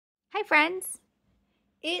Hi friends!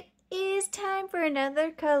 It is time for another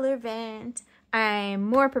Colorvent. I'm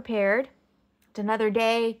more prepared. It's another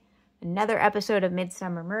day, another episode of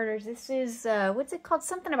Midsummer Murders. This is, what's it called?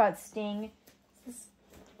 Something about Sting. This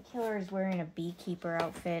killer is wearing a beekeeper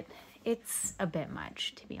outfit. It's a bit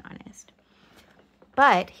much, to be honest.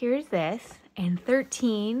 But here's this, and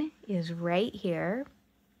 13 is right here.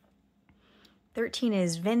 13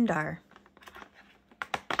 is Vindar.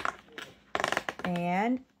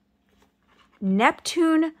 And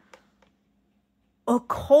Neptune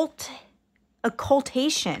occultation.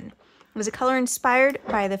 It was a color inspired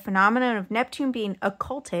by the phenomenon of Neptune being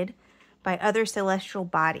occulted by other celestial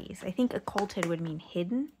bodies. I think occulted would mean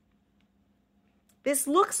hidden. This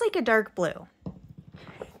looks like a dark blue.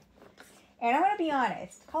 And I'm going to be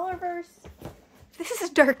honest, Colorverse, this is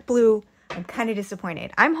a dark blue. I'm kind of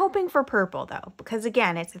disappointed. I'm hoping for purple though, because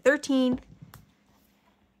again, it's the 13th.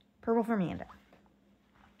 Purple for Amanda.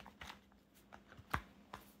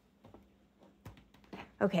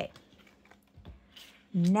 Okay,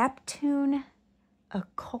 Neptune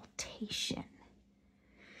occultation.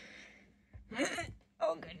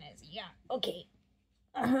 Oh goodness, yeah, okay.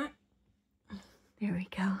 There we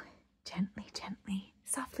go. Gently, gently,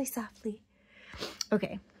 softly, softly.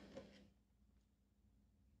 Okay.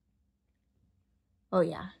 Oh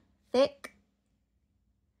yeah, thick.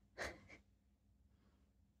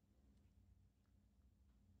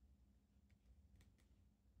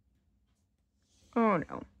 Oh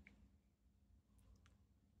no.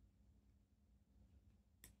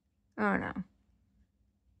 Oh no.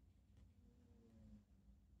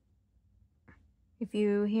 If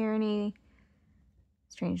you hear any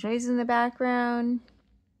strange noises in the background,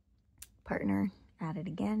 partner at it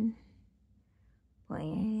again,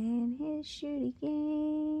 playing his shooty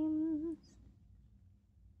games.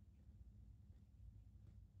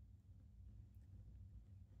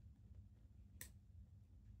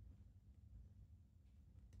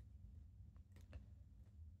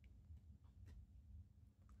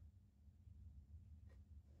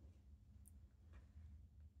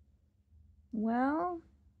 Well,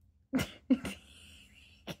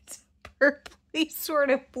 it's purpley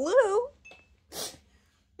sort of blue.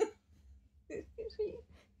 You're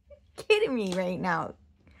kidding me right now.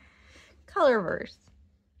 Colorverse.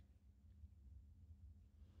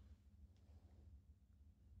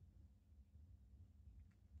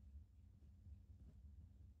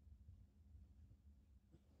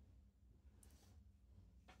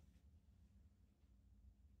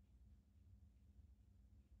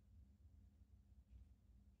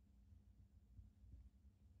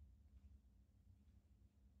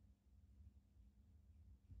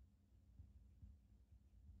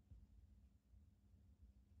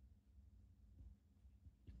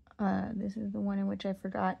 This is the one in which I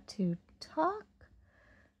forgot to talk.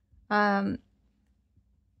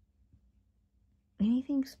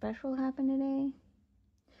 Anything special happen today?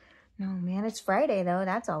 No, man, it's Friday though.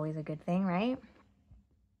 That's always a good thing, right?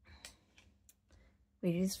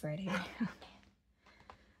 Wait, it is Friday.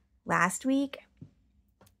 Last week,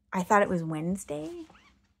 I thought it was Wednesday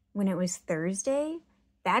when it was Thursday.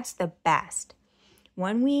 That's the best.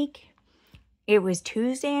 One week, it was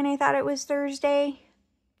Tuesday and I thought it was Thursday.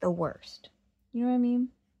 The worst. You know what I mean?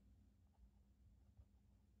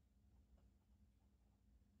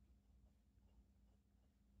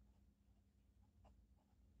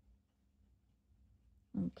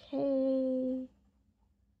 Okay.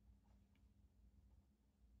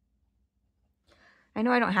 I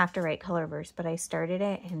know I don't have to write Colorverse, but I started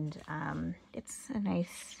it and it's a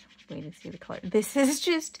nice way to see the color. This is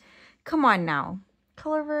just, come on now.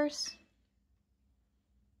 Colorverse.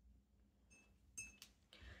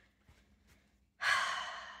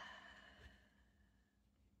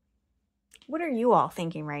 What are you all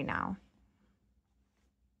thinking right now?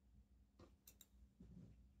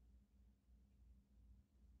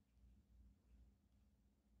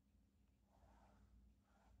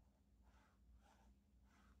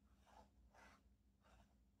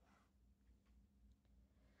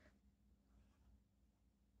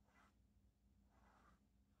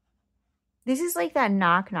 This is like that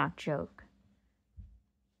knock knock joke.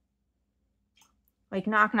 Like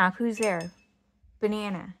knock knock, who's there?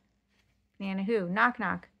 Banana. Banana who? Knock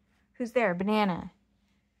knock. Who's there? Banana.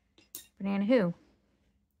 Banana who?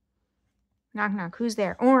 Knock knock, who's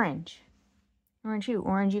there? Orange. Orange who?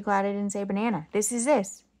 Orange, you glad I didn't say banana. This is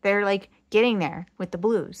this. They're like getting there with the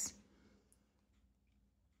blues.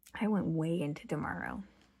 I went way into tomorrow.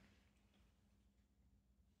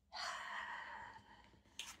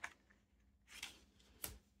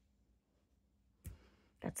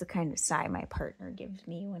 That's the kind of sigh my partner gives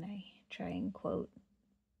me when I try and quote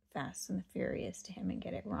Fast and the Furious to him and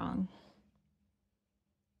get it wrong.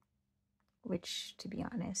 Which, to be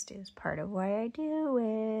honest, is part of why I do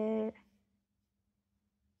it.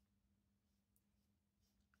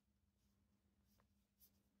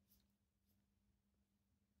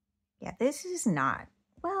 Yeah, this is not,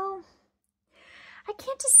 well, I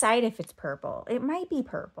can't decide if it's purple. It might be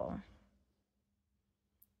purple.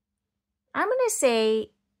 I'm going to say,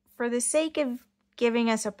 for the sake of giving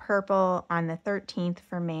us a purple on the 13th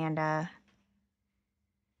for Manda,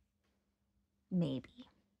 maybe.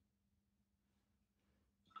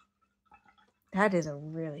 That is a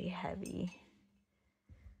really heavy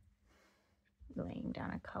laying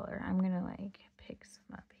down a color. I'm going to like pick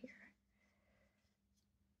some up here.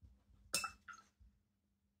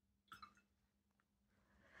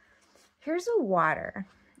 Here's a water.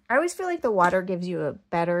 I always feel like the water gives you a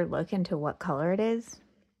better look into what color it is.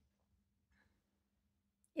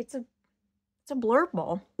 It's a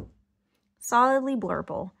blurple. Solidly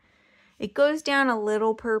blurple. It goes down a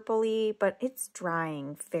little purpley, but it's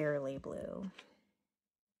drying fairly blue.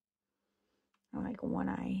 I like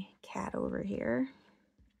one-eye cat over here.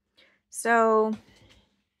 So,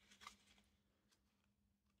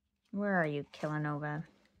 where are you, Killanova?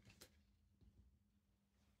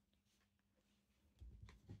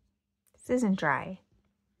 This isn't dry.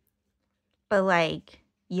 But like,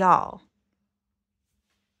 y'all.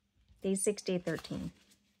 Day 6, day 13.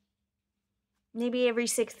 Maybe every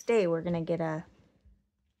 6th day we're going to get a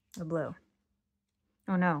blue.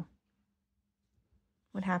 Oh no.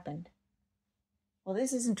 What happened? Well,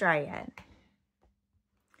 this isn't dry yet.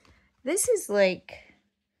 This is like,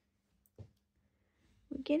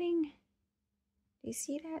 we're getting, do you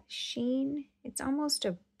see that sheen? It's almost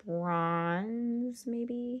a bronze,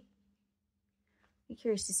 maybe. I'm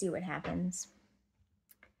curious to see what happens.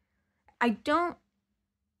 I don't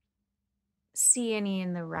see any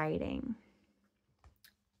in the writing.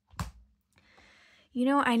 You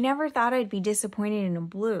know, I never thought I'd be disappointed in a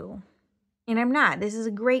blue. And I'm not. This is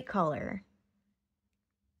a great color.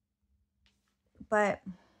 But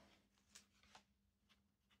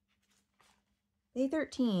day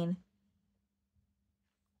 13,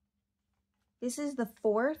 this is the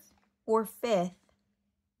 4th or 5th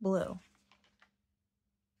blue.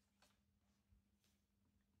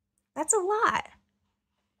 That's a lot.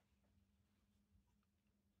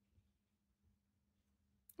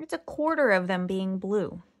 It's a quarter of them being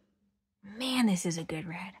blue. Man, this is a good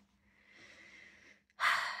red.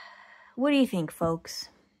 What do you think, folks?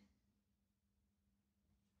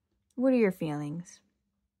 What are your feelings?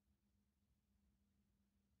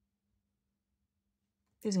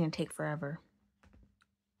 This is going to take forever.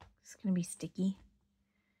 It's going to be sticky.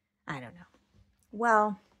 I don't know.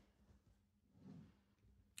 Well,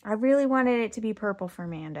 I really wanted it to be purple for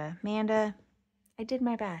Manda. Manda, I did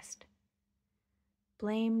my best.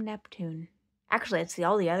 Blame Neptune. Actually, it's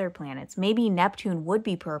all the other planets. Maybe Neptune would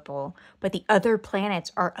be purple, but the other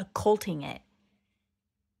planets are occulting it.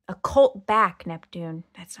 Occult back, Neptune.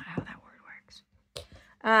 That's not how that word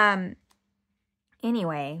works.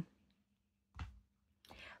 Anyway.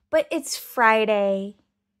 But it's Friday.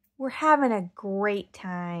 We're having a great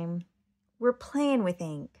time. We're playing with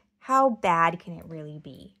ink. How bad can it really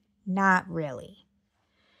be? Not really.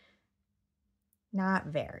 Not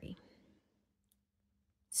very.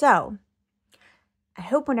 So, I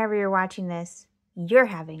hope whenever you're watching this, you're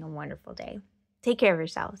having a wonderful day. Take care of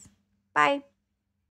yourselves. Bye.